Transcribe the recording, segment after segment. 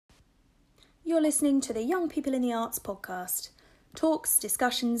You're listening to the Young People in the Arts podcast. Talks,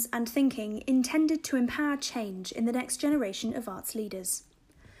 discussions and thinking intended to empower change in the next generation of arts leaders.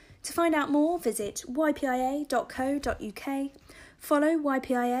 To find out more, visit ypia.co.uk, follow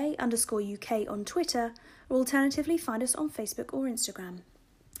ypia_UK on Twitter, or alternatively find us on Facebook or Instagram.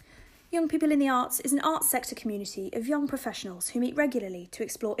 Young People in the Arts is an arts sector community of young professionals who meet regularly to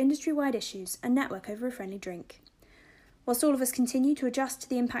explore industry-wide issues and network over a friendly drink. Whilst all of us continue to adjust to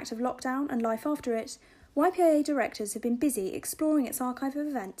the impact of lockdown and life after it, YPIA directors have been busy exploring its archive of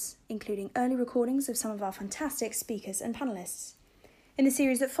events, including early recordings of some of our fantastic speakers and panellists. In the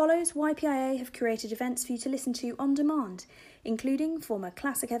series that follows, YPIA have curated events for you to listen to on demand, including former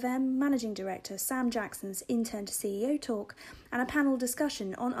Classic FM Managing Director Sam Jackson's Intern to CEO talk and a panel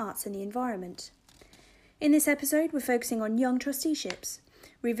discussion on arts and the environment. In this episode, we're focusing on young trusteeships,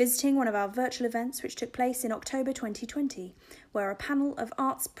 revisiting one of our virtual events which took place in October 2020, where a panel of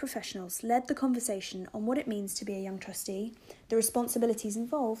arts professionals led the conversation on what it means to be a young trustee, the responsibilities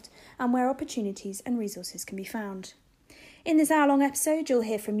involved, and where opportunities and resources can be found. In this hour-long episode, you'll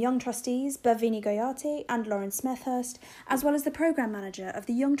hear from young trustees Bhavini Goyate and Lauren Smethurst, as well as the programme manager of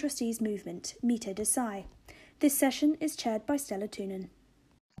the Young Trustees Movement, Mita Desai. This session is chaired by Stella Toonan.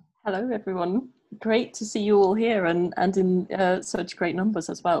 Hello, everyone. Great to see you all here and in such great numbers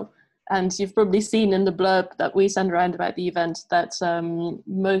as well. And you've probably seen in the blurb that we send around about the event that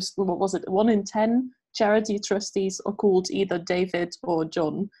 1 in 10 charity trustees are called either David or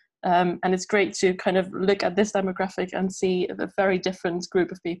John. And it's great to kind of look at this demographic and see a very different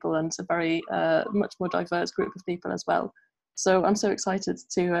group of people and a very much more diverse group of people as well. So I'm so excited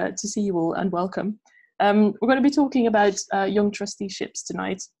to see you all and welcome. We're going to be talking about young trusteeships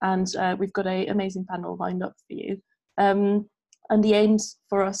tonight, and we've got an amazing panel lined up for you. And the aims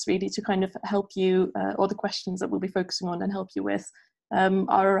for us really to kind of help you, or the questions that we'll be focusing on and help you with,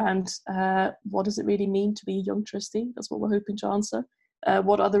 are around what does it really mean to be a young trustee? That's what we're hoping to answer.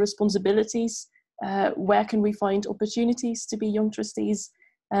 What are the responsibilities? Where can we find opportunities to be young trustees?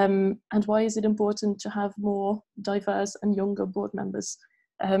 And why is it important to have more diverse and younger board members?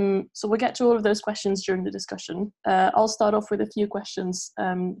 So we'll get to all of those questions during the discussion. I'll start off with a few questions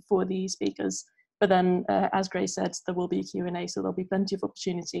for the speakers, but then as Grace said, there will be a Q&A, so there'll be plenty of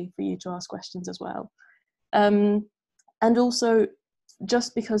opportunity for you to ask questions as well. And also,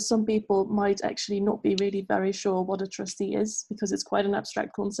 just because some people might actually not be really very sure what a trustee is, because it's quite an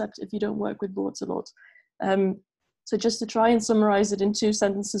abstract concept if you don't work with boards a lot. So just to try and summarize it in 2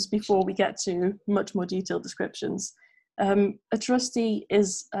 sentences before we get to much more detailed descriptions. A trustee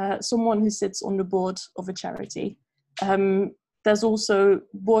is someone who sits on the board of a charity. There's also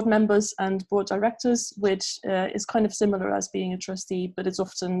board members and board directors, which is kind of similar as being a trustee, but it's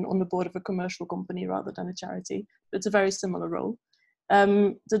often on the board of a commercial company rather than a charity. It's a very similar role.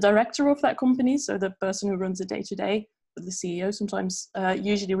 The director of that company, so the person who runs it day to day, the CEO sometimes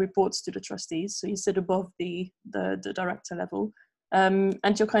usually reports to the trustees, so you sit above the director level.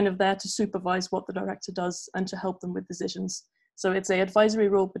 And you're kind of there to supervise what the director does and to help them with decisions. So it's an advisory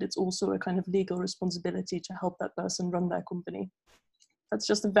role, but it's also a kind of legal responsibility to help that person run their company. That's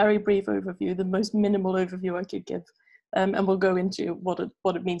just a very brief overview, the most minimal overview I could give. And we'll go into what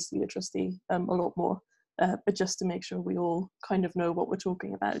it means to be a trustee a lot more, but just to make sure we all kind of know what we're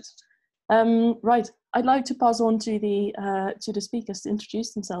talking about. Right, I'd like to pass on to the speakers to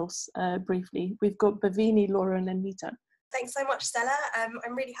introduce themselves briefly. We've got Bhavini, Lauren and Mita. Thanks so much, Stella.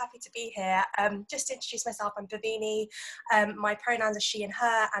 I'm really happy to be here. Just to introduce myself, I'm Bhavini. My pronouns are she and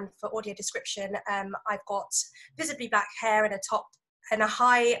her, and for audio description, I've got visibly black hair and a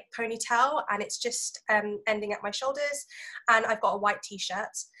high ponytail, and it's just ending at my shoulders, and I've got a white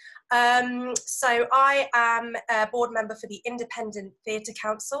t-shirt. So I am a board member for the Independent Theatre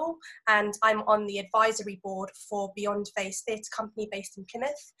Council, and I'm on the advisory board for Beyond Face Theatre Company based in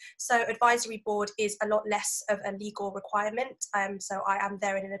Plymouth. So advisory board is a lot less of a legal requirement, so I am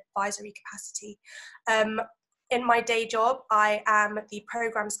there in an advisory capacity. In my day job, I am the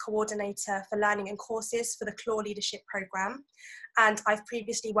programmes coordinator for learning and courses for the CLAW Leadership Programme, and I've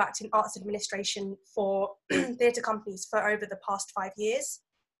previously worked in arts administration for theatre companies for over the past 5 years.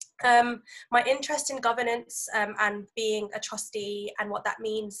 My interest in governance and being a trustee and what that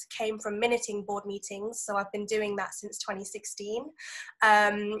means came from minuting board meetings. So I've been doing that since 2016.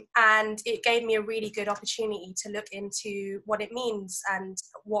 And it gave me a really good opportunity to look into what it means and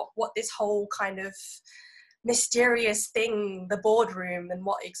what this whole kind of mysterious thing, the boardroom, and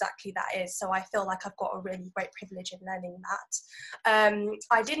what exactly that is. So I feel like I've got a really great privilege in learning that.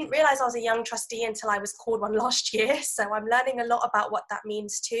 I didn't realise I was a young trustee until I was called one last year, so I'm learning a lot about what that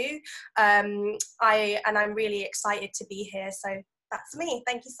means too. And I'm really excited to be here, so that's me.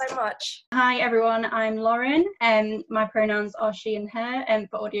 Thank you so much. Hi everyone, I'm Lauren. My pronouns are she and her.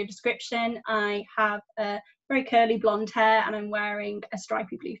 For audio description, I have very curly blonde hair and I'm wearing a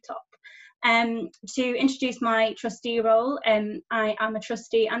stripy blue top. To introduce my trustee role, I am a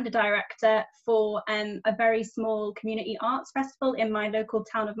trustee and a director for a very small community arts festival in my local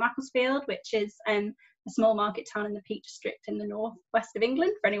town of Macclesfield, which is a small market town in the Peak District in the northwest of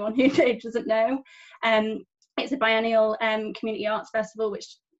England, for anyone who doesn't know. It's a biennial community arts festival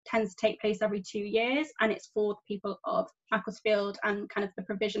which tends to take place every 2 years, and it's for the people of Macclesfield and kind of the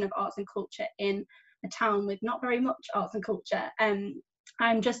provision of arts and culture in a town with not very much arts and culture.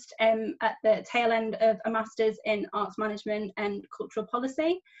 I'm just at the tail end of a master's in arts management and cultural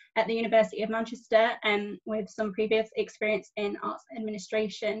policy at the University of Manchester, with some previous experience in arts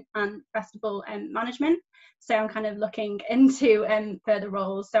administration and festival management. So I'm kind of looking into further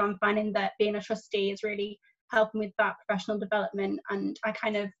roles. So I'm finding that being a trustee is really helping with that professional development, and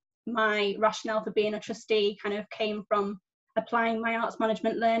my rationale for being a trustee kind of came from applying my arts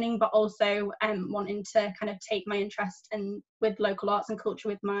management learning, but also wanting to kind of take my interest with local arts and culture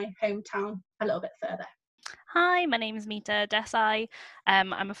with my hometown a little bit further. Hi, my name is Meeta Desai.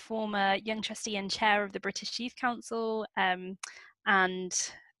 I'm a former Young Trustee and Chair of the British Youth Council, and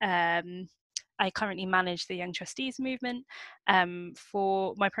I currently manage the Young Trustees movement.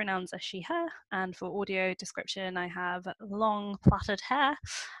 For my pronouns are she, her, and for audio description, I have long plaited hair.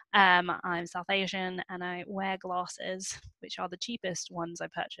 I'm South Asian and I wear glasses, which are the cheapest ones I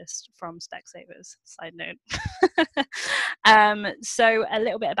purchased from Specsavers, side note. So a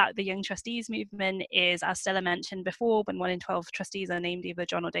little bit about the Young Trustees movement is, as Stella mentioned before, when 1 in 12 trustees are named either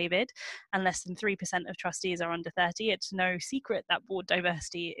John or David, and less than 3% of trustees are under 30, it's no secret that board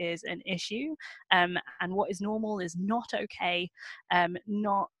diversity is an issue. And what is normal is not okay,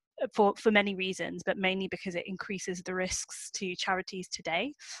 not for many reasons, but mainly because it increases the risks to charities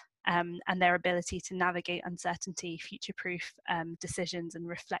today, and their ability to navigate uncertainty, future-proof decisions, and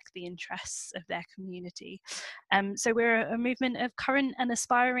reflect the interests of their community. So we're a movement of current and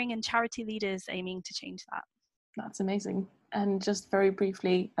aspiring and charity leaders aiming to change that. That's amazing. And just very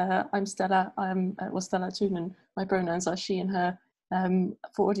briefly, I'm Stella. I'm Stella Tunen. My pronouns are she and her.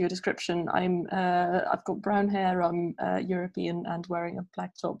 For audio description, I've got brown hair. I'm European and wearing a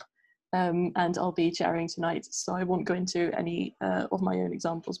black top. And I'll be chairing tonight, so I won't go into any of my own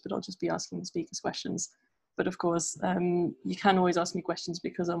examples, but I'll just be asking the speakers questions. But of course, you can always ask me questions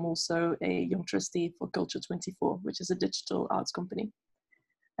because I'm also a young trustee for Culture24, which is a digital arts company.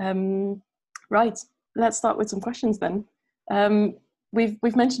 Right, let's start with some questions then.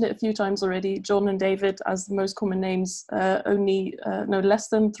 We've mentioned it a few times already. John and David as the most common names. Only no less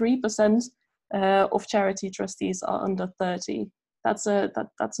than 3% of charity trustees are under 30. That's an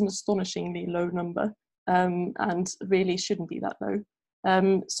astonishingly low number, and really shouldn't be that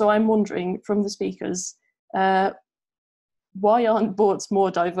low. So I'm wondering from the speakers, why aren't boards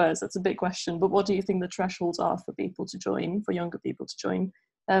more diverse? That's a big question, but what do you think the thresholds are for people to join, for younger people to join?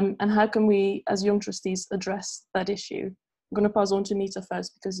 And how can we, as young trustees, address that issue? I'm going to pass on to Meeta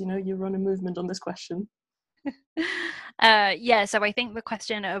first, because you run a movement on this question. Yeah, so I think the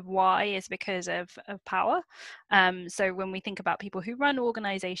question of why is because of power. So when we think about people who run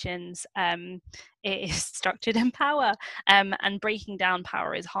organizations, it is structured in power, and breaking down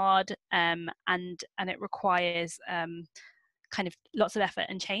power is hard, and it requires kind of lots of effort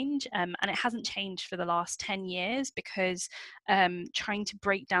and change, and it hasn't changed for the last 10 years because trying to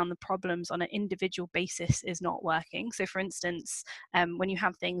break down the problems on an individual basis is not working. So for instance, when you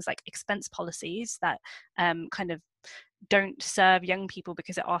have things like expense policies that kind of don't serve young people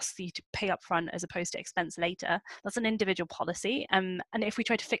because it asks you to pay up front as opposed to expense later, that's an individual policy, and if we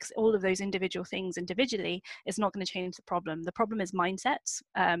try to fix all of those individual things individually, it's not going to change the problem. The problem is mindsets,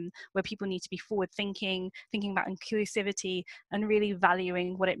 where people need to be forward thinking about inclusivity, and really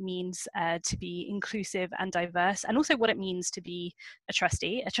valuing what it means to be inclusive and diverse, and also what it means to be a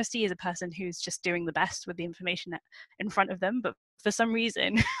trustee. A trustee is a person who's just doing the best with the information in front of them, but for some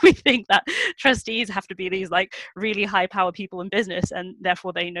reason we think that trustees have to be these like really high power people in business and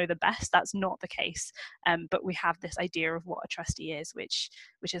therefore they know the best. That's not the case, but we have this idea of what a trustee is, which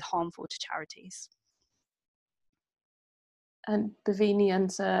is harmful to charities. And Bhavini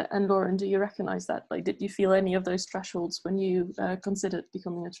and Lauren, do you recognise that? Like, did you feel any of those thresholds when you considered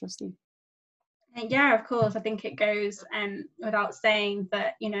becoming a trustee? Yeah, of course. I think it goes without saying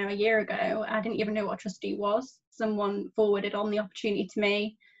that, a year ago, I didn't even know what a trustee was. Someone forwarded on the opportunity to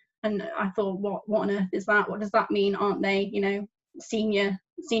me, and I thought, what on earth is that? What does that mean? Aren't they, senior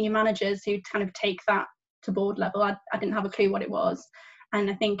managers who kind of take that to board level? I didn't have a clue what it was. And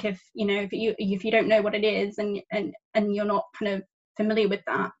I think if you don't know what it is, and you're not kind of familiar with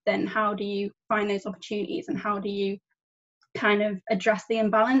that, then how do you find those opportunities, and how do you kind of address the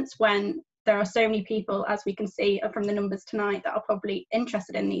imbalance when there are so many people, as we can see from the numbers tonight, that are probably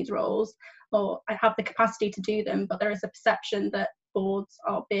interested in these roles or have the capacity to do them, but there is a perception that boards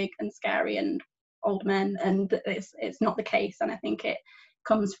are big and scary and old men, and it's not the case. And I think it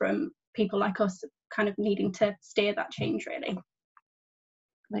comes from people like us kind of needing to steer that change, really.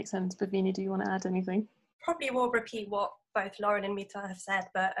 Makes sense. Bhavini, do you want to add anything? Probably will repeat what both Lauren and Mita have said,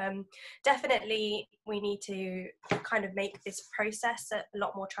 but definitely we need to kind of make this process a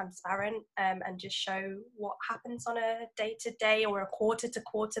lot more transparent, and just show what happens on a day-to-day or a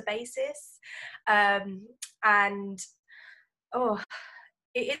quarter-to-quarter basis.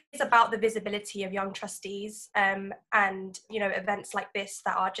 It is about the visibility of young trustees, and events like this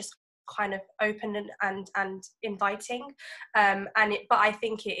that are just kind of open and inviting, but I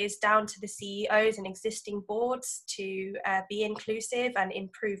think it is down to the CEOs and existing boards to be inclusive and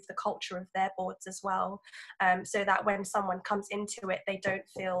improve the culture of their boards as well, so that when someone comes into it, they don't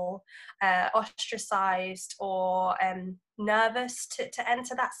feel ostracized or nervous to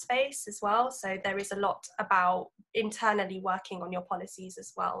enter that space as well. So there is a lot about internally working on your policies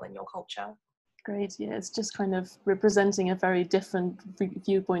as well and your culture. Great, yeah, it's just kind of representing a very different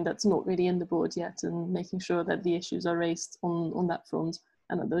viewpoint that's not really in the board yet, and making sure that the issues are raised on that front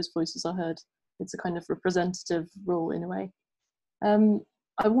and that those voices are heard. It's a kind of representative role in a way.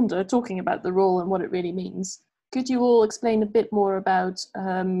 I wonder, talking about the role and what it really means, could you all explain a bit more about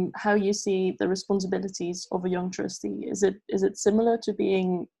how you see the responsibilities of a young trustee? Is it similar to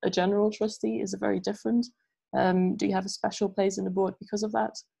being a general trustee? Is it very different? Do you have a special place in the board because of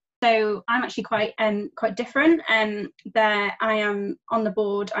that? So I'm actually quite different. There I am on the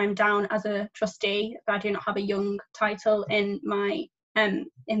board. I'm down as a trustee, but I do not have a young title in my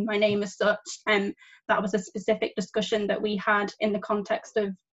name as such. That was a specific discussion that we had in the context of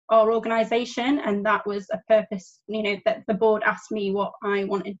our organisation, and that was a purpose. That the board asked me what I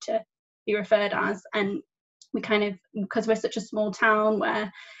wanted to be referred as, and we kind of, because we're such a small town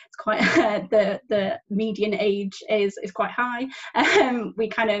where it's quite the median age is quite high, we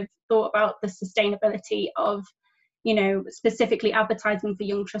kind of thought about the sustainability of specifically advertising for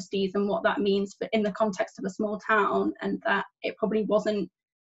young trustees and what that means in the context of a small town, and that it probably wasn't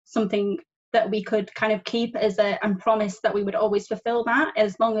something that we could kind of keep and promise that we would always fulfill that,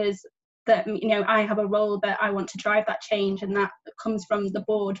 as long as that I have a role that I want to drive that change, and that comes from the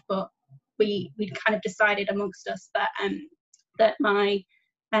board. But we kind of decided amongst us that my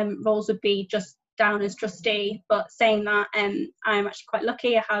roles would be just down as trustee. But saying that, I'm actually quite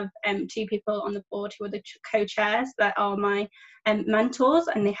lucky. I have two people on the board who are the co-chairs that are my mentors,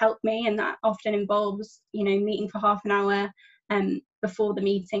 and they help me, and that often involves meeting for half an hour before the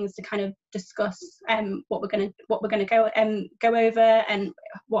meetings to kind of discuss what we're going to go over, and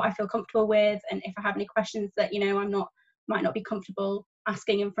what I feel comfortable with, and if I have any questions that might not be comfortable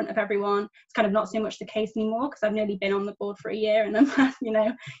asking in front of everyone. It's kind of not so much the case anymore, because I've nearly been on the board for a year, and I'm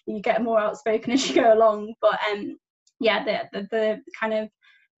you get more outspoken as you go along. But the kind of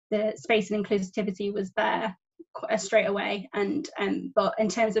the space and inclusivity was there straight away, and but in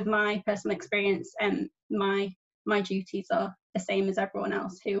terms of my personal experience, my duties are the same as everyone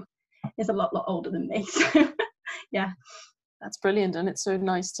else who is a lot older than me. So yeah. That's brilliant, and it's so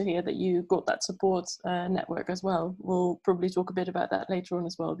nice to hear that you got that support network as well. We'll probably talk a bit about that later on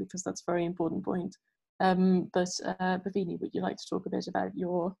as well, because that's a very important point. But Bhavini, would you like to talk a bit about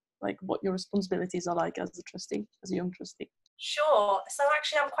what your responsibilities are like as a trustee, as a young trustee? Sure. So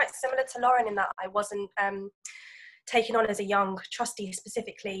actually, I'm quite similar to Lauren in that I wasn't taken on as a young trustee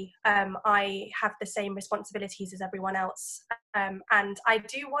specifically. I have the same responsibilities as everyone else, and I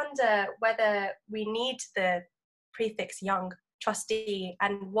do wonder whether we need the prefix young trustee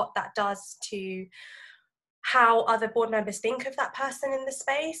and what that does to how other board members think of that person in the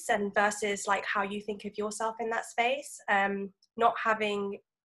space, and versus how you think of yourself in that space. Not having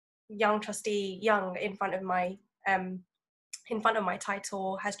young trustee young in front of my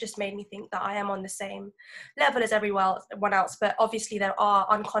title has just made me think that I am on the same level as everyone else. But obviously there are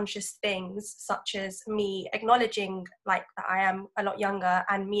unconscious things, such as me acknowledging that I am a lot younger,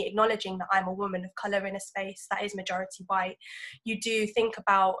 and me acknowledging that I'm a woman of colour in a space that is majority white. You do think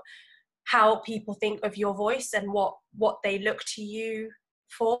about how people think of your voice and what they look to you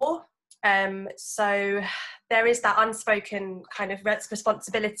for. So there is that unspoken kind of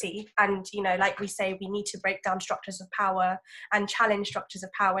responsibility, and like we say, we need to break down structures of power and challenge structures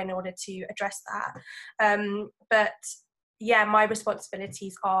of power in order to address that. But yeah, my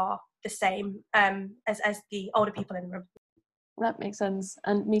responsibilities are the same as the older people in the room. That makes sense.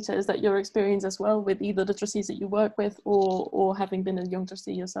 And Mita, is that your experience as well with either the trustees that you work with or having been a young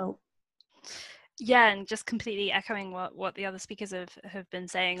trustee yourself? Yeah, and just completely echoing what the other speakers have been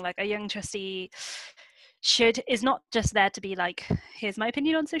saying, like a young trustee is not just there to be like, here's my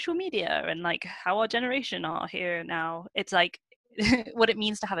opinion on social media and like how our generation are here now. It's like what it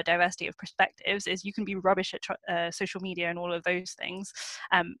means to have a diversity of perspectives is you can be rubbish at social media and all of those things,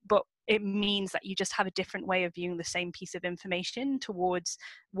 but it means that you just have a different way of viewing the same piece of information towards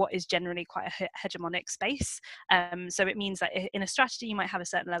what is generally quite a hegemonic space. So it means that in a strategy, you might have a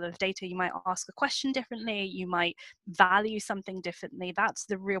certain level of data, you might ask a question differently, you might value something differently. That's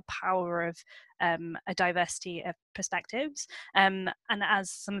the real power of a diversity of perspectives. And as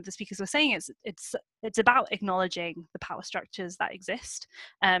some of the speakers were saying, it's about acknowledging the power structures that exist.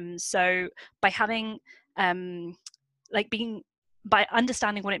 So by having by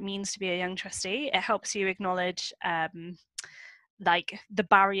understanding what it means to be a young trustee, it helps you acknowledge like the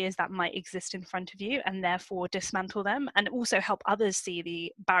barriers that might exist in front of you and therefore dismantle them, and also help others see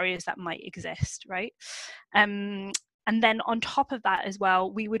the barriers that might exist, right? And then on top of that as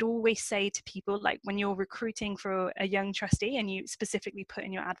well, we would always say to people, like when you're recruiting for a young trustee and you specifically put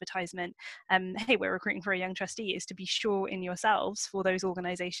in your advertisement, hey, we're recruiting for a young trustee, is to be sure in yourselves for those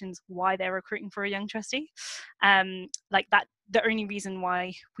organizations why they're recruiting for a young trustee. Like that, the only reason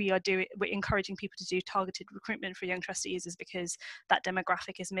why we're encouraging people to do targeted recruitment for young trustees is because that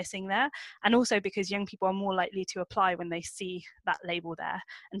demographic is missing there, and also because young people are more likely to apply when they see that label there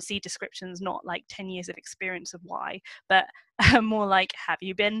and see descriptions not like 10 years of experience of why, but more like, have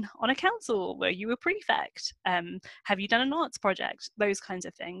you been on a council? Were you a prefect? Have you done an arts project? Those kinds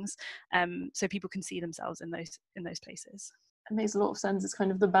of things, so people can see themselves in those places. It makes a lot of sense. It's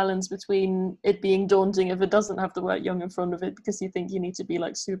kind of the balance between it being daunting if it doesn't have the word young in front of it, because you think you need to be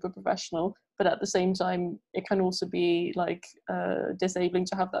like super professional, but at the same time it can also be like disabling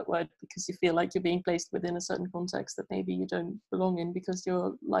to have that word, because you feel like you're being placed within a certain context that maybe you don't belong in, because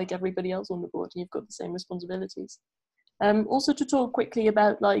you're like everybody else on the board and you've got the same responsibilities. Also to talk quickly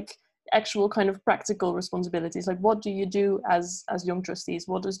about like actual kind of practical responsibilities, like what do you do as young trustees?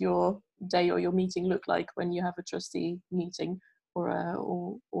 What does your day or your meeting look like when you have a trustee meeting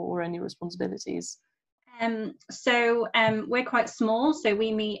or any responsibilities? So we're quite small, so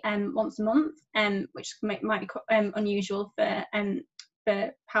we meet once a month, which might be unusual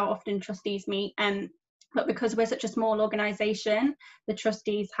for how often trustees meet. But because we're such a small organisation, the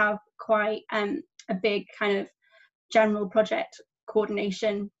trustees have quite a big kind of general project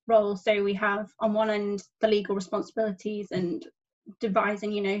coordination role. So we have on one end the legal responsibilities and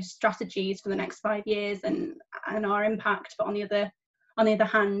devising strategies for the next 5 years and our impact, but on the other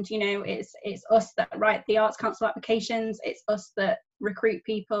hand, it's us that write the Arts Council applications, it's us that recruit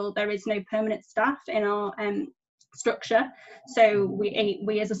people. There is no permanent staff in our structure, so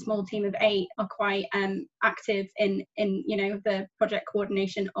we as a small team of 8 are quite active in the project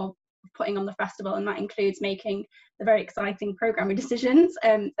coordination of putting on the festival, and that includes making the very exciting programming decisions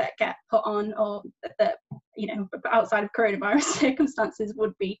that get put on, or that outside of coronavirus circumstances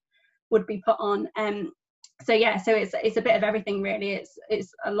would be put on. So it's a bit of everything really.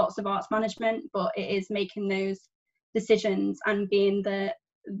 It's lots of arts management, but it is making those decisions and being the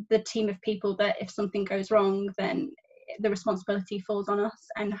team of people that if something goes wrong, then the responsibility falls on us,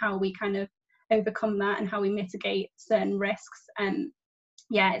 and how we kind of overcome that and how we mitigate certain risks.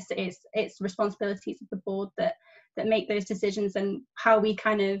 It's responsibilities of the board that make those decisions, and how we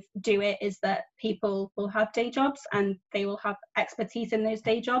kind of do it is that people will have day jobs and they will have expertise in those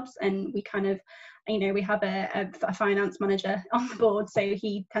day jobs, and we kind of we have a finance manager on the board, so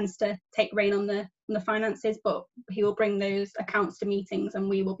he tends to take rein on the finances, but he will bring those accounts to meetings and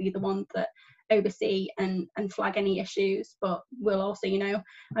we will be the ones that oversee and flag any issues. But we'll also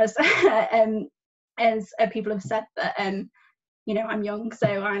as people have said that I'm young, so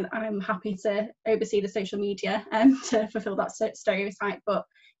I'm happy to oversee the social media to fulfill that stereotype. But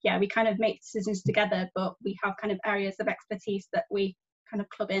yeah, we kind of make decisions together, but we have kind of areas of expertise that we kind of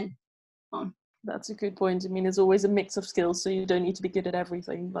club in on. That's a good point. I mean, it's always a mix of skills, so you don't need to be good at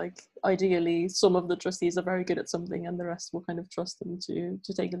everything. Like ideally, some of the trustees are very good at something and the rest will kind of trust them to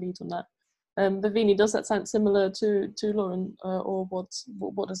take the lead on that. Bhavini, does that sound similar to Lauren, or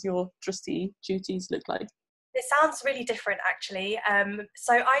what does your trustee duties look like? It sounds really different, actually.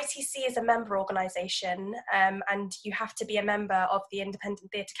 So ITC is a member organisation, and you have to be a member of the Independent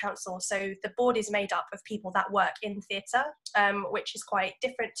Theatre Council. So the board is made up of people that work in theatre, which is quite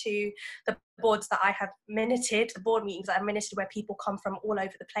different to the boards that I have minuted, the board meetings that I've minuted, where people come from all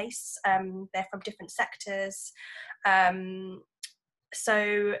over the place. They're from different sectors.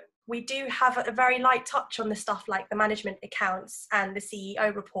 So we do have a very light touch on the stuff like the management accounts and the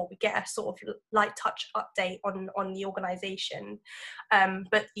CEO report. We get a sort of light touch update on the organisation,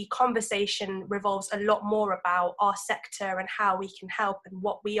 but the conversation revolves a lot more about our sector and how we can help and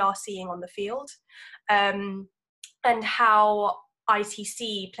what we are seeing on the field, and how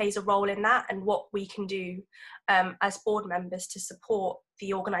ITC plays a role in that, and what we can do as board members to support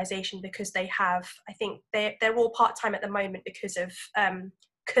the organisation, because they have, I think they're all part-time at the moment because of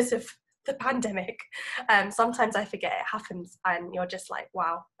the pandemic. Sometimes I forget it happens and you're just like,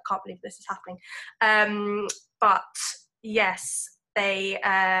 wow, I can't believe this is happening. But yes, there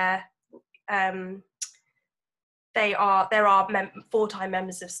are full-time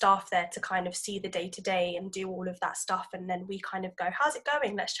members of staff there to kind of see the day-to-day and do all of that stuff, and then we kind of go, how's it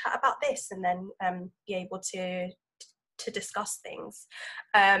going, let's chat about this, and then be able to discuss things.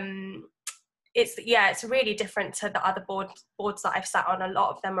 It's really different to the other boards that I've sat on. A lot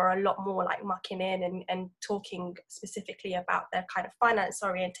of them are a lot more like mucking in and talking specifically about their kind of finance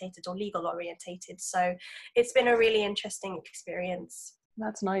orientated or legal orientated. So it's been a really interesting experience.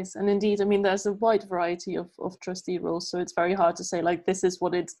 That's nice. And indeed, I mean, there's a wide variety of trustee roles, so it's very hard to say like this is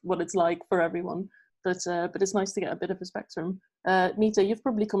what it's like for everyone. But it's nice to get a bit of a spectrum. Nita, you've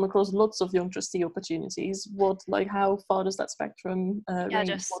probably come across lots of young trustee opportunities. How far does that spectrum range?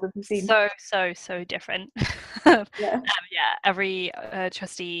 Just what have you seen? So different. Yeah. Every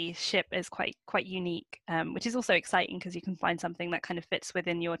trusteeship is quite unique, which is also exciting because you can find something that kind of fits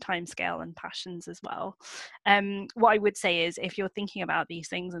within your timescale and passions as well. What I would say is, if you're thinking about these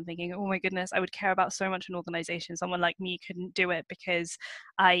things and thinking, oh my goodness, I would care about so much an organisation, someone like me couldn't do it because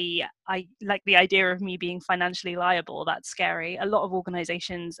I like the idea of me being financially liable. That's scary. A lot of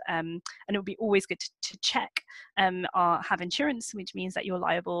organizations, and it would be always good to check, have insurance, which means that you're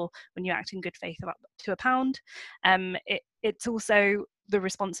liable when you act in good faith up to £1. It's also the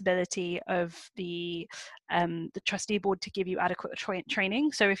responsibility of the trustee board to give you adequate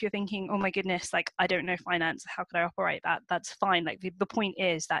training. So if you're thinking, oh my goodness, like I don't know finance, how could I operate that? That's fine. Like the point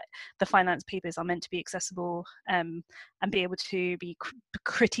is that the finance papers are meant to be accessible and be able to be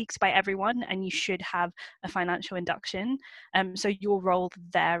critiqued by everyone, and you should have a financial induction. So your role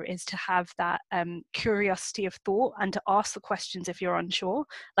there is to have that curiosity of thought and to ask the questions if you're unsure.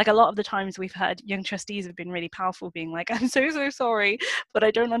 Like a lot of the times we've heard young trustees have been really powerful, being like, I'm so sorry, but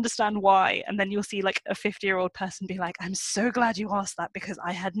I don't understand why. And then you'll see like a 50-year-old person be like, I'm so glad you asked that because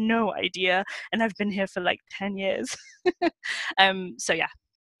I had no idea and I've been here for like 10 years. So yeah.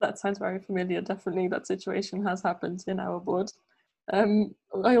 That sounds very familiar. Definitely that situation has happened in our board.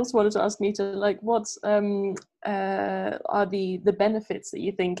 I also wanted to ask Nita, like, what are the benefits that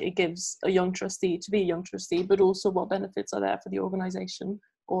you think it gives a young trustee to be a young trustee, but also what benefits are there for the organisation,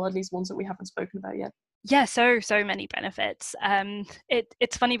 or at least ones that we haven't spoken about yet? Yeah, so many benefits.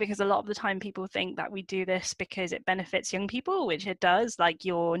 It's funny because a lot of the time people think that we do this because it benefits young people, which it does. Like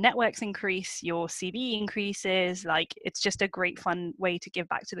your networks increase, your CV increases. Like it's just a great fun way to give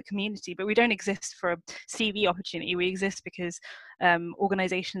back to the community. But we don't exist for a CV opportunity. We exist because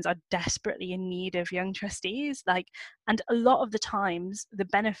organizations are desperately in need of young trustees. And a lot of the times the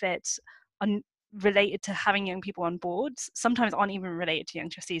benefits are related to having young people on boards sometimes aren't even related to young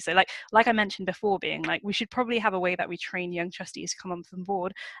trustees. So like I mentioned before, being like, we should probably have a way that we train young trustees to come on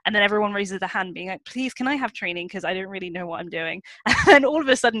board, and then everyone raises their hand being like, please, can I have training because I don't really know what I'm doing. And then all of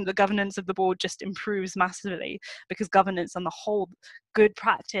a sudden the governance of the board just improves massively, because governance on the whole, good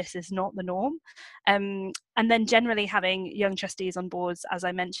practice, is not the norm. And then generally having young trustees on boards, as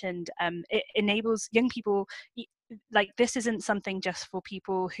I mentioned, it enables young people. Like this isn't something just for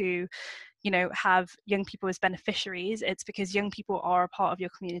people who have young people as beneficiaries. It's because young people are a part of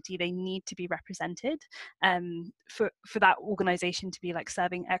your community. They need to be represented for that organization to be like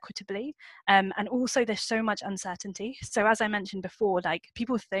serving equitably. And also there's so much uncertainty. So as I mentioned before, like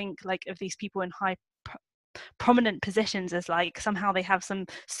people think like of these people in high prominent positions as like somehow they have some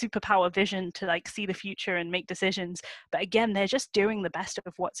superpower vision to like see the future and make decisions, but again, they're just doing the best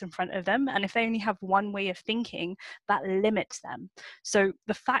of what's in front of them, and if they only have one way of thinking, that limits them. So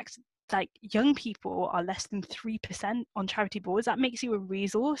the fact like young people are less than 3% on charity boards, that makes you a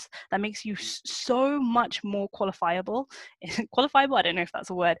resource, that makes you so much more qualifiable, I don't know if that's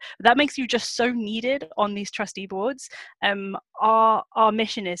a word, but that makes you just so needed on these trustee boards. Our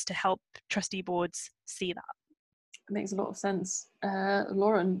mission is to help trustee boards see that. It makes a lot of sense.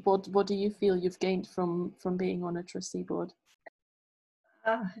 Lauren, what do you feel you've gained from being on a trustee board?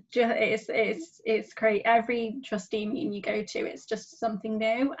 It's great. Every trustee meeting you go to, it's just something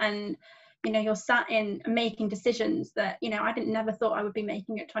new, and you're sat in making decisions that I never thought I would be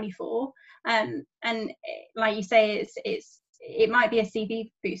making at 24. And like you say, it might be a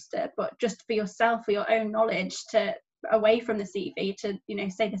CV booster, but just for yourself, for your own knowledge, to away from the CV, to, you know,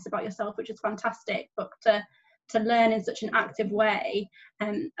 say this about yourself, which is fantastic, but to learn in such an active way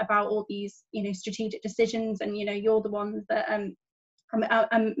about all these, you know, strategic decisions, and, you know, you're the ones that I'm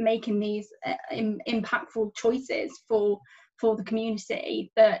making these impactful choices for the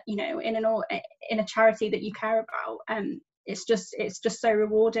community, that, you know, in a charity that you care about. It's just so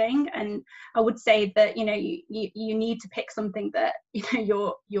rewarding. And I would say that, you know, you need to pick something that, you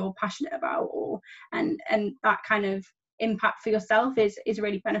know, you're passionate about, and that kind of impact for yourself is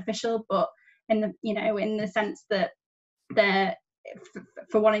really beneficial. But in the sense that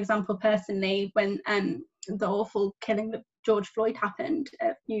for one example, personally, when the awful killing of George Floyd happened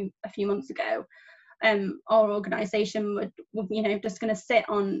a few months ago, our organisation would, you know, just going to sit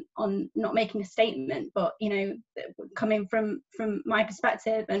on not making a statement, but, you know, coming from my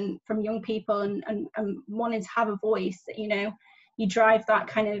perspective and from young people, and wanting to have a voice, that, you know, you drive that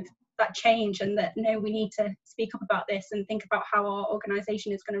kind of that change, and that, no, we need to speak up about this and think about how our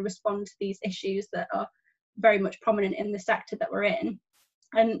organisation is going to respond to these issues that are very much prominent in the sector that we're in.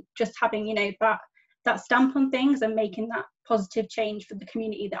 And just having, you know, that stamp on things, and making that positive change for the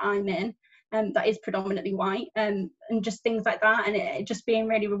community that I'm in, that is predominantly white, and just things like that, and it just being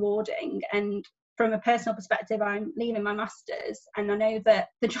really rewarding. And from a personal perspective, I'm leaving my masters, and I know that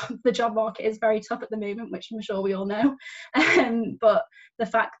the job market is very tough at the moment, which I'm sure we all know, but the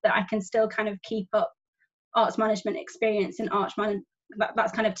fact that I can still kind of keep up arts management experience and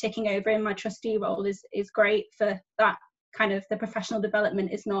that's kind of ticking over in my trustee role is great. For that kind of, the professional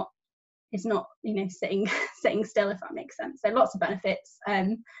development is not, you know, sitting still, if that makes sense. So lots of benefits.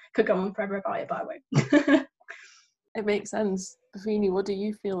 Could go on forever about it, but I won't. It makes sense. Bhavini, what do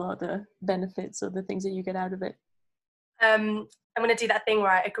you feel are the benefits or the things that you get out of it? I'm going to do that thing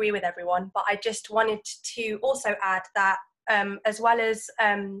where I agree with everyone, but I just wanted to also add that as well as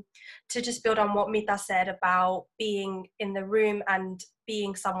to just build on what Mita said about being in the room and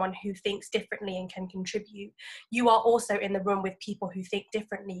being someone who thinks differently and can contribute, you are also in the room with people who think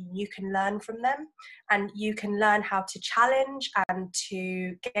differently. You can learn from them, and you can learn how to challenge and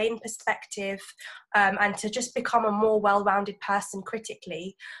to gain perspective, and to just become a more well-rounded person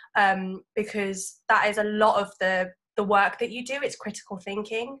critically, because that is a lot of the work that you do. It's critical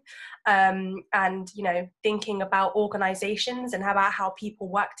thinking, and, you know, thinking about organizations and about how people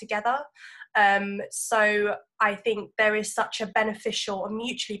work together. So I think there is such a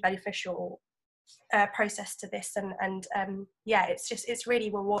mutually beneficial process to this, and yeah, it's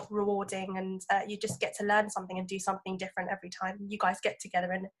really rewarding, and you just get to learn something and do something different every time you guys get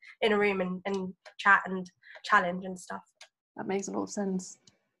together in a room and chat and challenge and stuff. That makes a lot of sense.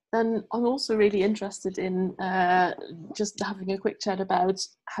 Then I'm also really interested in just having a quick chat about,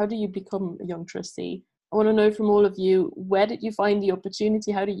 how do you become a young trustee? I want to know from all of you, where did you find the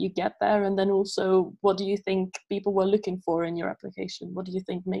opportunity? How did you get there? And then also, what do you think people were looking for in your application? What do you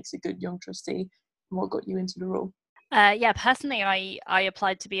think makes a good young trustee? And what got you into the role? Yeah, personally, I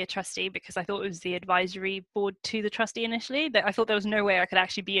applied to be a trustee because I thought it was the advisory board to the trustee initially. That I thought there was no way I could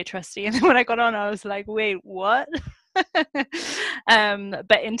actually be a trustee. And then when I got on, I was like, wait, what?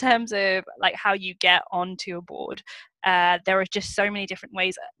 But in terms of like how you get onto a board, there are just so many different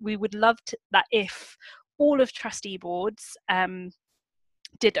ways. We would love that if all of trustee boards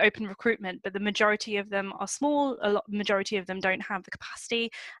did open recruitment, but the majority of them are small. Majority of them don't have the capacity,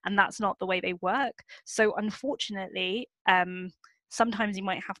 and that's not the way they work. So unfortunately, sometimes you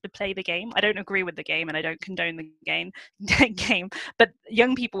might have to play the game. I don't agree with the game, and I don't condone the game. But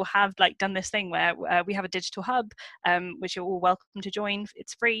young people have like done this thing where we have a digital hub, which you're all welcome to join.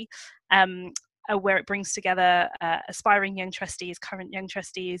 It's free. Where it brings together aspiring young trustees, current young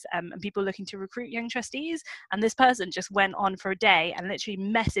trustees, and people looking to recruit young trustees. And this person just went on for a day and literally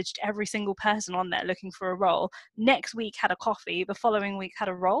messaged every single person on there looking for a role. Next week had a coffee, the following week had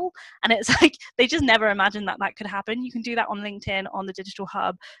a role. And it's like, they just never imagined that could happen. You can do that on LinkedIn, on the digital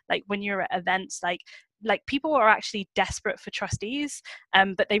hub, like when you're at events, like people are actually desperate for trustees,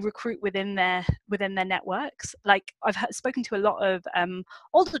 but they recruit within their networks. Like I've spoken to a lot of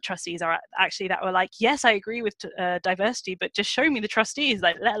older trustees are actually that were like, yes, I agree with diversity, but just show me the trustees,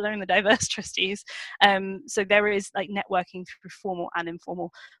 like let alone the diverse trustees. So there is like networking through formal and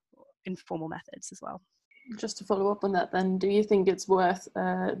informal methods as well. Just to follow up on that then, do you think it's worth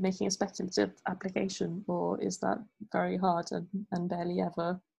making a speculative application, or is that very hard and barely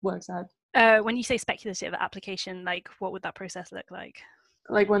ever works out? When you say speculative application, like what would that process look like?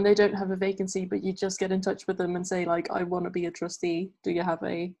 Like when they don't have a vacancy, but you just get in touch with them and say like, I want to be a trustee. Do you have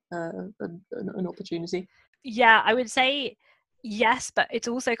an opportunity? Yeah, I would say yes, but it's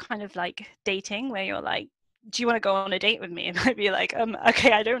also kind of like dating, where you're like, do you want to go on a date with me? And I'd be like,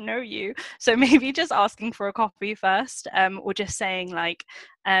 okay, I don't know you. So maybe just asking for a coffee first, or just saying like,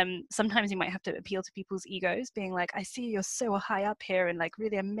 sometimes you might have to appeal to people's egos, being like, I see you're so high up here and like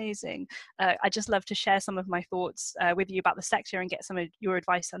really amazing. I just love to share some of my thoughts with you about the sector and get some of your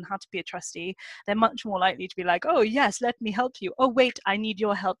advice on how to be a trustee. They're much more likely to be like, oh yes, let me help you. Oh wait, I need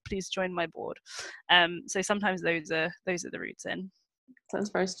your help. Please join my board. So sometimes those are the routes in.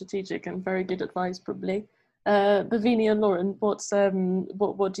 Sounds very strategic and very good advice, probably. Bhavini and Lauren,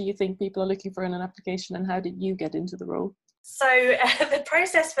 what do you think people are looking for in an application, and how did you get into the role? So the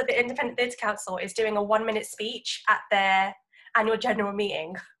process for the Independent Bids Council is doing a 1-minute speech at their annual general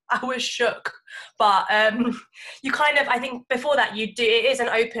meeting. I was shook, but you kind of, I think before that it is an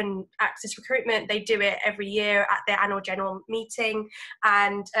open access recruitment. They do it every year at their annual general meeting,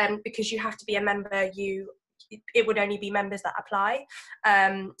 and because you have to be a member, it would only be members that apply.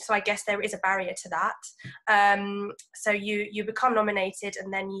 So I guess there is a barrier to that. So you become nominated,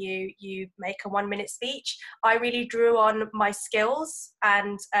 and then you make a 1-minute speech. I really drew on my skills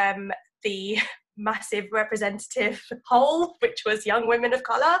and the massive representative hole, which was young women of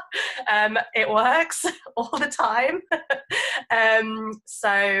colour. It works all the time.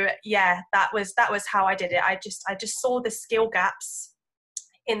 So yeah, that was how I did it. I just saw the skill gaps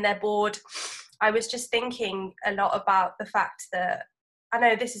in their board. I was just thinking a lot about the fact that, I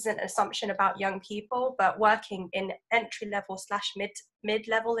know this isn't an assumption about young people, but working in entry-level /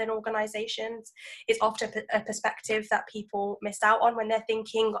 mid-level in organisations is often a perspective that people miss out on when they're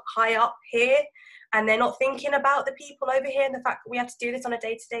thinking high up here, and they're not thinking about the people over here and the fact that we have to do this on a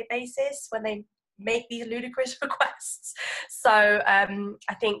day-to-day basis when they make these ludicrous requests. So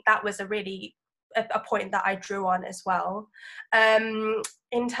I think that was a point that I drew on as well.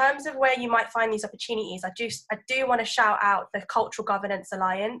 In terms of where you might find these opportunities, I do want to shout out the Cultural Governance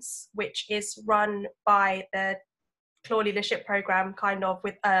Alliance, which is run by the Claw Leadership Programme, kind of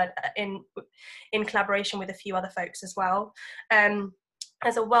with in collaboration with a few other folks as well.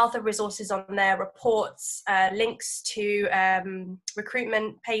 There's a wealth of resources on there, reports, links to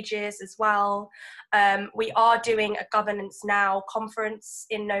recruitment pages as well. We are doing a Governance Now conference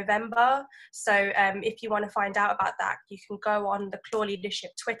in November. So if you want to find out about that, you can go on the Claw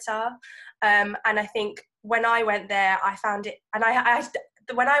Leadership Twitter. And I think when I went there, I found it, and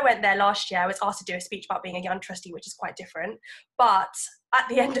when I went there last year, I was asked to do a speech about being a young trustee, which is quite different. But at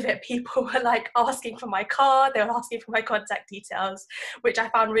the end of it, people were like asking for my card, they were asking for my contact details, which I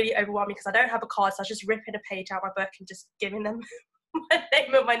found really overwhelming because I don't have a card, so I was just ripping a page out of my book and just giving them my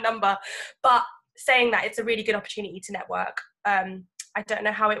name and my number. But saying that, it's a really good opportunity to network. I don't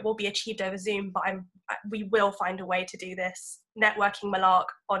know how it will be achieved over Zoom, but we will find a way to do this networking malark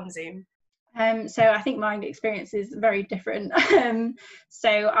on Zoom. So I think my experience is very different.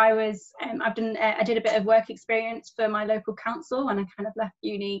 So I did a bit of work experience for my local council, and I kind of left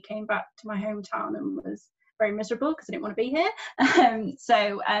uni, came back to my hometown, and was very miserable because I didn't want to be here.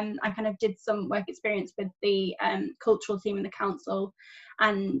 So I kind of did some work experience with the cultural team in the council,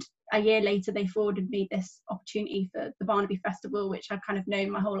 and a year later they forwarded me this opportunity for the Barnaby Festival, which I'd kind of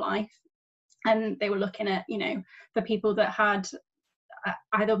known my whole life. And they were looking at, for people that had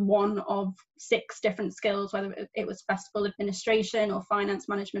either one of 6 different skills, whether it was festival administration or finance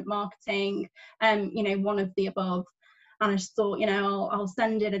management, marketing, one of the above. And I just thought, I'll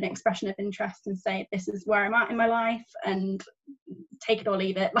send in an expression of interest and say, this is where I'm at in my life, and take it or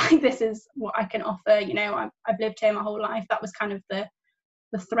leave it. Like, this is what I can offer. I've lived here my whole life. That was kind of the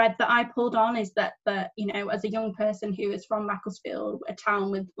thread that I pulled on, is that as a young person who is from Macclesfield, a town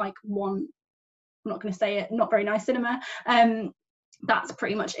with like one, I'm not going to say it, not very nice cinema, that's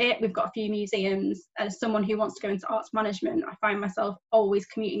pretty much it. We've got a few museums. As someone who wants to go into arts management, I find myself always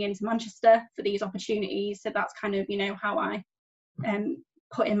commuting into Manchester for these opportunities. So that's kind of, how I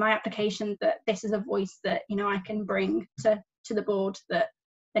put in my application that this is a voice that, I can bring to the board, that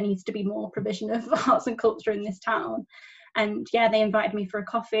there needs to be more provision of arts and culture in this town. And yeah, they invited me for a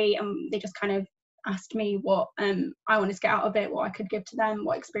coffee, and they just kind of asked me what I wanted to get out of it, what I could give to them,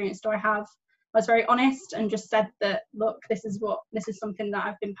 what experience do I have. I was very honest and just said that, look, this is something that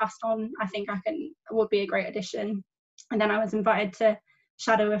I've been passed on. I think I would be a great addition. And then I was invited to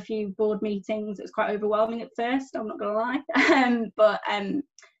shadow a few board meetings. It was quite overwhelming at first, I'm not gonna lie. But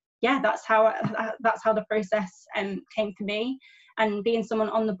yeah, that's how the process came to me. And being someone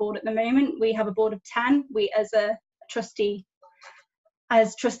on the board at the moment, we have a board of 10. We, as a trustee,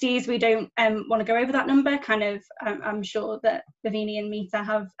 as trustees, we don't want to go over that number. Kind of, I'm sure that Bhavini and Mita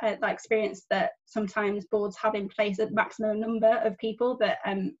have that experience, that sometimes boards have in place a maximum number of people that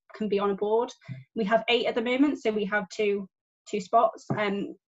can be on a board. We have 8 at the moment, so we have two spots.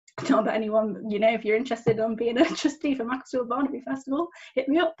 not that anyone, you know, if you're interested in being a trustee for Macclesfield Barnaby Festival, hit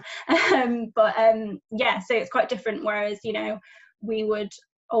me up. Yeah, so it's quite different, whereas, you know, we would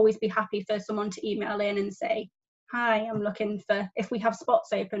always be happy for someone to email in and say, hi, I'm looking for, if we have spots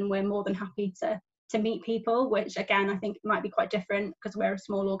open, we're more than happy to meet people, which again, I think might be quite different because we're a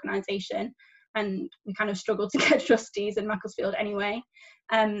small organisation and we kind of struggle to get trustees in Macclesfield anyway.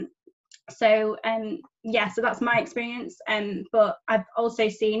 So that's my experience. But I've also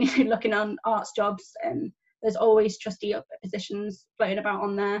seen, looking on arts jobs, there's always trustee positions floating about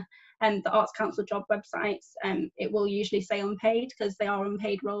on there. And the Arts Council job websites, it will usually say unpaid because they are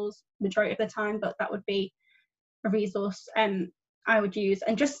unpaid roles majority of the time, but that would be a resource I would use.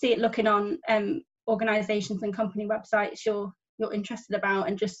 And just see it looking on organisations and company websites you're interested about,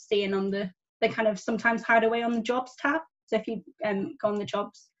 and just seeing on the kind of sometimes hide away on the jobs tab. So if you go on the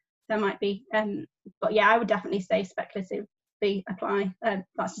jobs, there might be, but yeah, I would definitely say speculatively apply.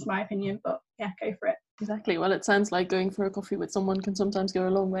 That's just my opinion, but yeah, go for it. Exactly. Well, it sounds like going for a coffee with someone can sometimes go a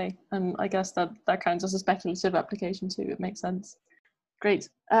long way, and I guess that counts as a speculative application too. It makes sense. Great.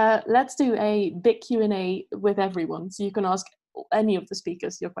 Let's do a big Q&A with everyone, so you can ask any of the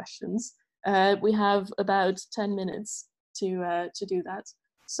speakers your questions. We have about 10 minutes to do that.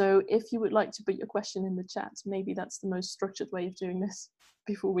 So if you would like to put your question in the chat, maybe that's the most structured way of doing this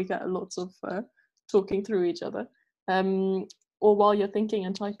before we get lots of talking through each other. Or while you're thinking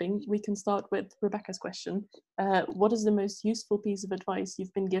and typing, we can start with Rebecca's question. What is the most useful piece of advice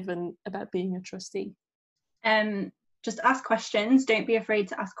you've been given about being a trustee? Just ask questions. Don't be afraid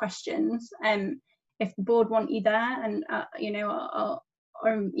to ask questions. If the board want you there and you know,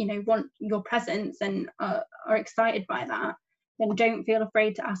 or you know, want your presence and are excited by that, then don't feel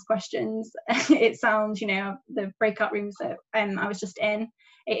afraid to ask questions. It sounds, you know, the breakout rooms that I was just in,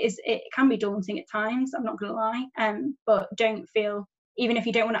 it can be daunting at times, I'm not gonna lie, but don't feel, even if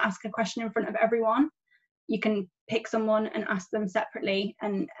you don't want to ask a question in front of everyone, you can pick someone and ask them separately,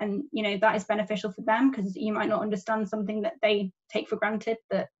 and you know, that is beneficial for them because you might not understand something that they take for granted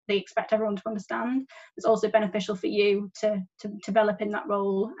that they expect everyone to understand. It's also beneficial for you to develop in that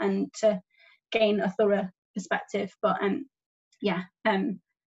role and to gain a thorough perspective. But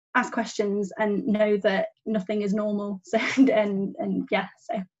ask questions and know that nothing is normal. So and yeah,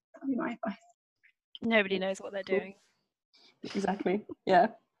 so that'd be my advice. Nobody knows what they're doing. Exactly. Yeah,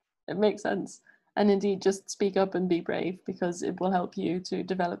 it makes sense. And indeed, just speak up and be brave, because it will help you to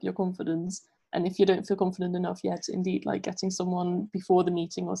develop your confidence. And if you don't feel confident enough yet, indeed, like getting someone before the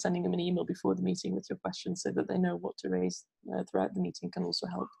meeting or sending them an email before the meeting with your questions so that they know what to raise throughout the meeting can also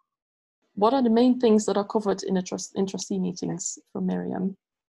help. What are the main things that are covered in trustee meetings from Miriam?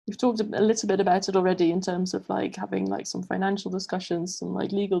 We've talked a little bit about it already in terms of like having like some financial discussions, some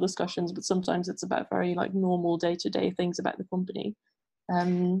like legal discussions, but sometimes it's about very like normal day-to-day things about the company.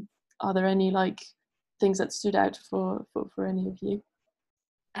 Are there any like things that stood out for any of you?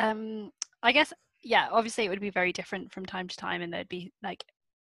 I guess, yeah, obviously it would be very different from time to time, and there'd be like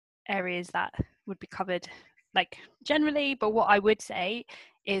areas that would be covered like generally, but what I would say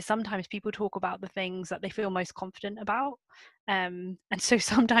is sometimes people talk about the things that they feel most confident about, and so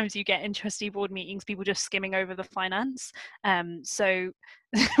sometimes you get in trustee board meetings people just skimming over the finance, so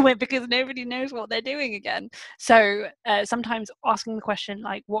because nobody knows what they're doing again. So sometimes asking the question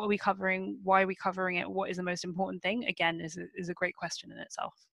like, what are we covering, why are we covering it, what is the most important thing, again is a great question in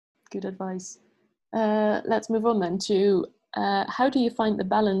itself. Good advice. Let's move on then to how do you find the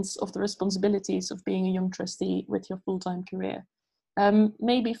balance of the responsibilities of being a young trustee with your full-time career?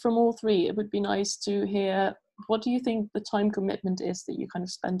 Maybe from all three, it would be nice to hear, what do you think the time commitment is that you kind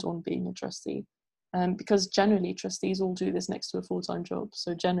of spend on being a trustee? Because generally trustees all do this next to a full-time job,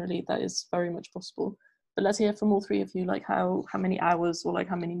 so generally that is very much possible. But let's hear from all three of you, like how many hours or like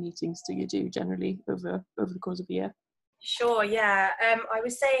how many meetings do you do generally over the course of a year? Sure, yeah. I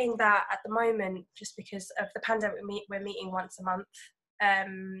was saying that at the moment, just because of the pandemic, we're meeting once a month,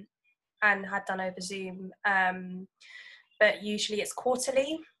 and had done over Zoom. But usually it's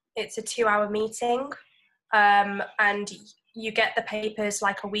quarterly. It's a 2-hour meeting, and you get the papers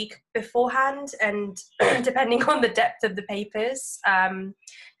like a week beforehand, and depending on the depth of the papers,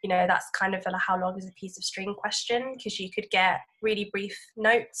 you know, that's kind of how long is a piece of string question, because you could get really brief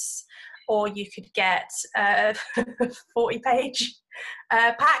notes, or you could get a 40-page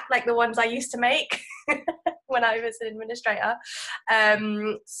pack like the ones I used to make when I was an administrator.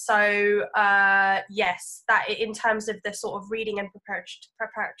 Yes, that in terms of the sort of reading and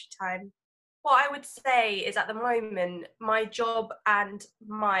preparatory time. What I would say is at the moment, my job and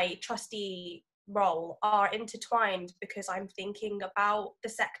my trustee role are intertwined because I'm thinking about the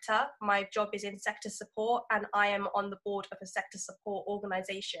sector. My job is in sector support and I am on the board of a sector support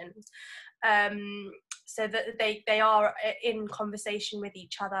organisation. So that they are in conversation with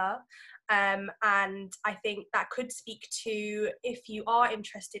each other. And I think that could speak to, if you are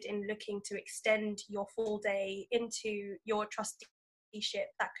interested in looking to extend your full day into your trusteeship,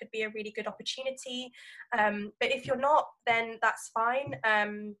 that could be a really good opportunity. But if you're not, then that's fine.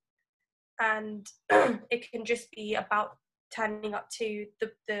 And it can just be about turning up to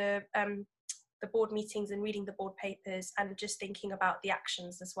the board meetings and reading the board papers and just thinking about the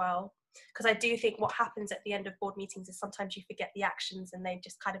actions as well. Because I do think what happens at the end of board meetings is sometimes you forget the actions and they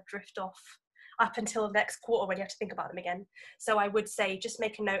just kind of drift off up until the next quarter when you have to think about them again. So I would say just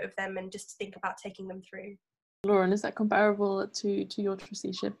make a note of them and just think about taking them through. Lauren, is that comparable to your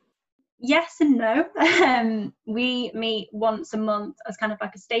trusteeship? Yes and no. We meet once a month as kind of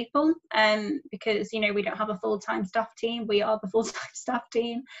like a staple, because we don't have a full-time staff team. We are the full-time staff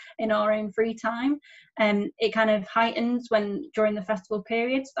team in our own free time. It kind of heightens during the festival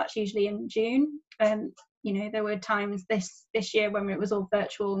periods. That's usually in June. There were times this year when it was all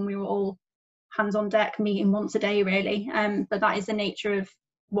virtual and we were all hands on deck meeting once a day really. But that is the nature of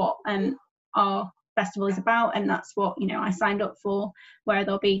what our festival is about, and that's what I signed up for, where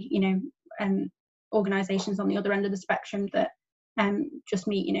there'll be organizations on the other end of the spectrum that just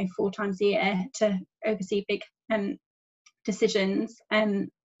meet 4 times a year to oversee big decisions.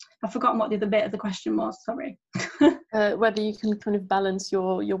 I've forgotten what the other bit of the question was, sorry. Whether you can kind of balance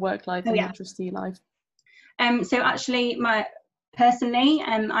your work life and your trustee life. So actually personally,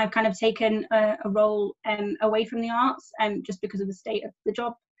 I've kind of taken a role away from the arts just because of the state of the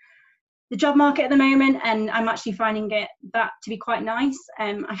job market at the moment, and I'm actually finding that to be quite nice.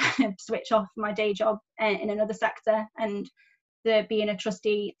 I kind of switch off my day job in another sector, and being a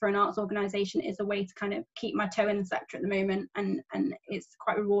trustee for an arts organisation is a way to kind of keep my toe in the sector at the moment, and it's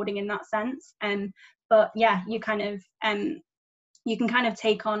quite rewarding in that sense. But yeah, you kind of you can kind of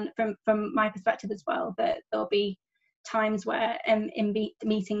take on from my perspective as well that there'll be times where in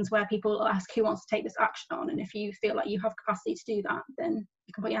meetings where people will ask who wants to take this action on, and if you feel like you have capacity to do that, then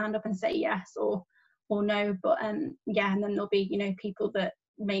you can put your hand up and say yes or no. But and then there'll be people that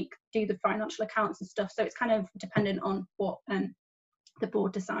do the financial accounts and stuff, so it's kind of dependent on what the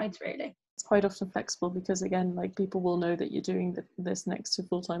board decides really. It's quite often flexible because again, like, people will know that you're doing this next to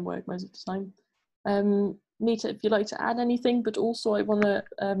full-time work most of the time. Nita, if you'd like to add anything, but also I want to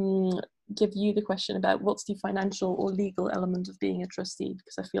give you the question about what's the financial or legal element of being a trustee,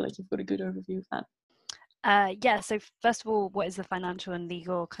 because I feel like you've got a good overview of that. So first of all, what is the financial and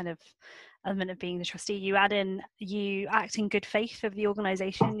legal kind of element of being the trustee? You add in, you act in good faith of the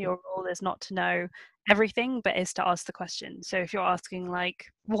organisation. Your role is not to know everything, but is to ask the question. So if you're asking, like,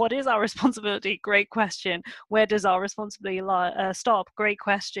 what is our responsibility? Great question. Where does our responsibility stop? Great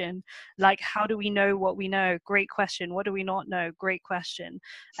question. Like, how do we know what we know? Great question. What do we not know? Great question.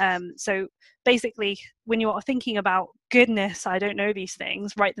 So basically, when you're thinking about, goodness, I don't know these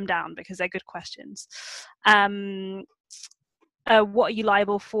things, write them down because they're good questions. What are you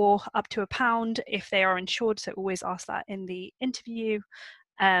liable for? Up to £1 if they are insured, so always ask that in the interview.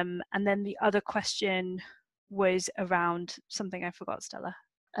 And then the other question was around something I forgot, Stella.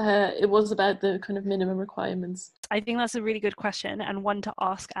 It was about the kind of minimum requirements. I think that's a really good question, and one to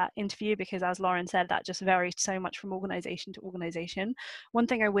ask at interview, because as Lauren said, that just varies so much from organisation to organisation. One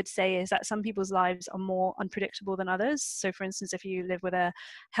thing I would say is that some people's lives are more unpredictable than others. So for instance, if you live with a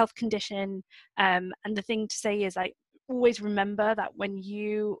health condition, and the thing to say is, like, always remember that when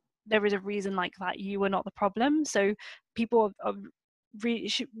there is a reason like that, you are not the problem. So people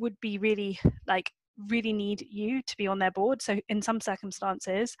would be really, like, really need you to be on their board. So in some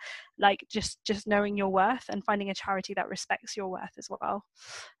circumstances, like, just knowing your worth and finding a charity that respects your worth as well.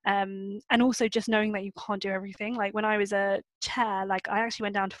 And also just knowing that you can't do everything. Like, when I was a chair, like, I actually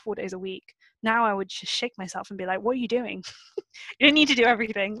went down to 4 days a week. Now I would just shake myself and be like, what are you doing? You don't need to do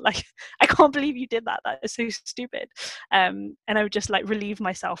everything. Like, I can't believe you did that. That is so stupid. And I would just, like, relieve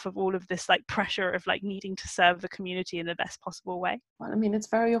myself of all of this, like, pressure of, like, needing to serve the community in the best possible way. Well, I mean, it's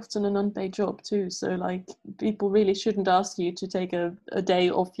very often an unpaid job too. So, like, people really shouldn't ask you to take a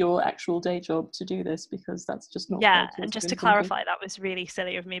day off your actual day job to do this, because that's just not. Yeah, and just to clarify, that was really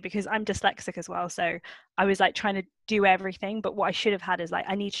silly of me because I'm dyslexic as well. So I was, like, trying to do everything, but what I should have had is, like,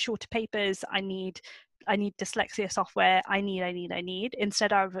 I need shorter papers, I need dyslexia software, I need.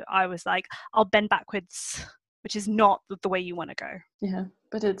 Instead I was like, I'll bend backwards, which is not the way you want to go. Yeah,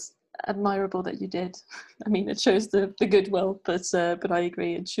 but it's admirable that you did. I mean, it shows the goodwill, but I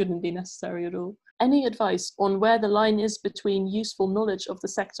agree, it shouldn't be necessary at all. Any advice on where the line is between useful knowledge of the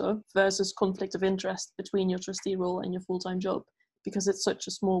sector versus conflict of interest between your trustee role and your full-time job? Because it's such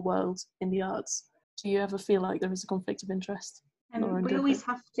a small world in the arts. Do you ever feel like there is a conflict of interest? We always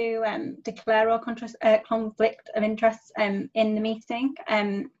have to declare our conflict of interest in the meeting.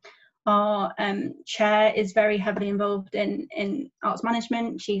 Our chair is very heavily involved in arts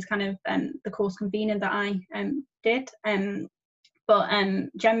management. She's kind of the course convener that I did. But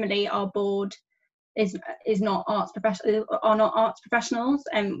generally our board is not arts professionals,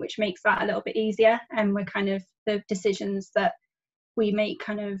 which makes that a little bit easier. And we're kind of, the decisions that we make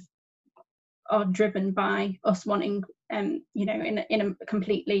kind of are driven by us wanting, you know, in a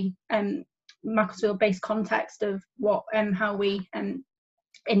completely Macclesfield-based context of what how we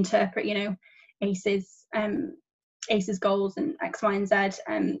interpret, you know, ACE's goals and X, Y, and Z.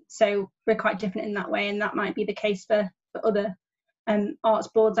 So we're quite different in that way, and that might be the case for other arts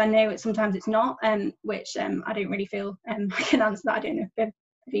boards. I know sometimes it's not, which I don't really feel I can answer that. I don't know if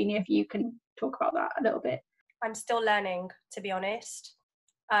Bhavini, if you can talk about that a little bit. I'm still learning, to be honest.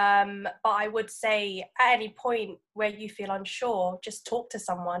 But I would say at any point where you feel unsure, just talk to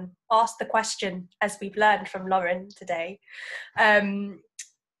someone, ask the question, as we've learned from Lauren today.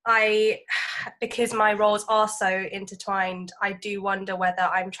 Because my roles are so intertwined, I do wonder whether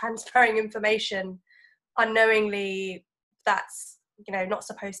I'm transferring information unknowingly that's, you know, not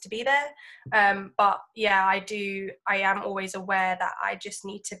supposed to be there. But yeah, I am always aware that I just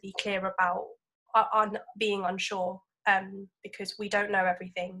need to be clear about on being unsure, because we don't know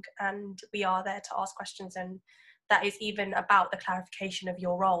everything, and we are there to ask questions, and that is even about the clarification of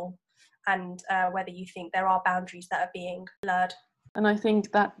your role and whether you think there are boundaries that are being blurred. And I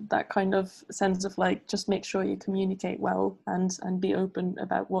think that kind of sense of like, just make sure you communicate well and be open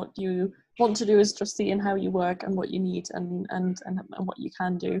about what you want to do as trustee and how you work and what you need and what you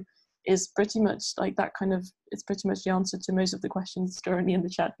can do is pretty much like that kind of, it's pretty much the answer to most of the questions currently in the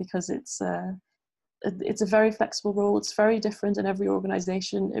chat, because it's a very flexible role. It's very different in every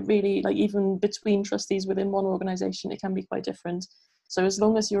organisation. It really, like, even between trustees within one organisation, it can be quite different. So as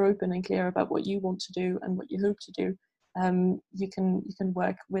long as you're open and clear about what you want to do and what you hope to do, you can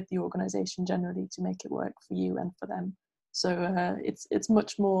work with the organisation generally to make it work for you and for them. So it's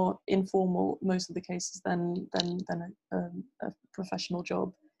much more informal most of the cases than a professional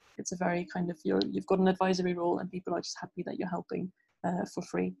job. It's a very kind of, you've got an advisory role and people are just happy that you're helping for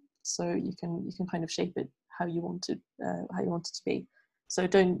free. So you can kind of shape it how you want it to be. So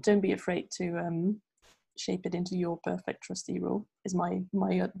don't be afraid to shape it into your perfect trustee role. Is my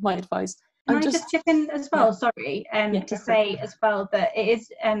advice. Can I just chip in as well? Yeah. Sorry, to say as well that it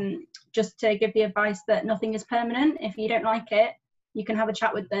is just to give the advice that nothing is permanent. If you don't like it, you can have a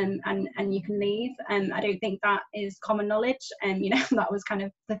chat with them and you can leave. I don't think that is common knowledge. You know, that was kind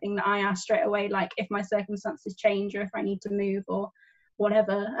of the thing that I asked straight away. Like, if my circumstances change or if I need to move or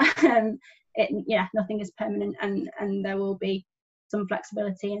whatever, nothing is permanent, and there will be some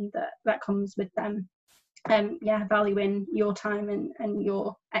flexibility, and that comes with them. Valuing your time and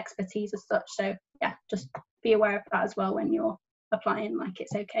your expertise as such. So yeah, just be aware of that as well when you're applying. Like,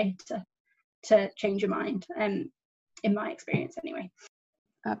 it's okay to change your mind. In my experience, anyway.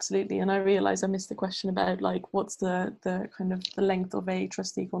 Absolutely. And I realised I missed the question about like what's the kind of the length of a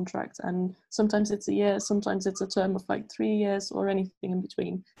trustee contract, and sometimes it's a year, sometimes it's a term of like 3 years or anything in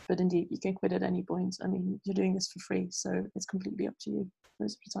between, but indeed you can quit at any point. I mean, you're doing this for free, so it's completely up to you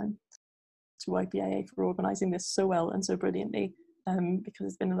most of the time. To YPIA for organising this so well and so brilliantly, because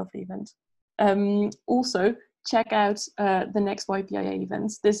it's been a lovely event. Also, check out the next YPIA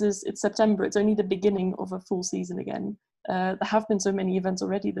events. It's September. It's only the beginning of a full season again. There have been so many events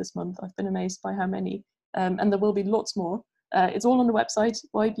already this month. I've been amazed by how many, and there will be lots more. It's all on the website,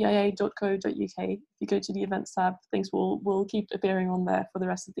 ypia.co.uk. If you go to the events tab, things will keep appearing on there for the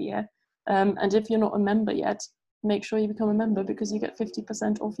rest of the year. And if you're not a member yet, make sure you become a member, because you get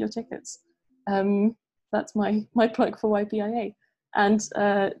 50% off your tickets. That's my plug for YPIA. And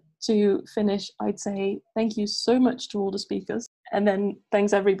to finish, I'd say thank you so much to all the speakers, and then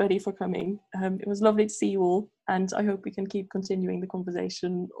thanks everybody for coming. It was lovely to see you all, and I hope we can keep continuing the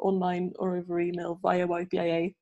conversation online or over email via YPIA.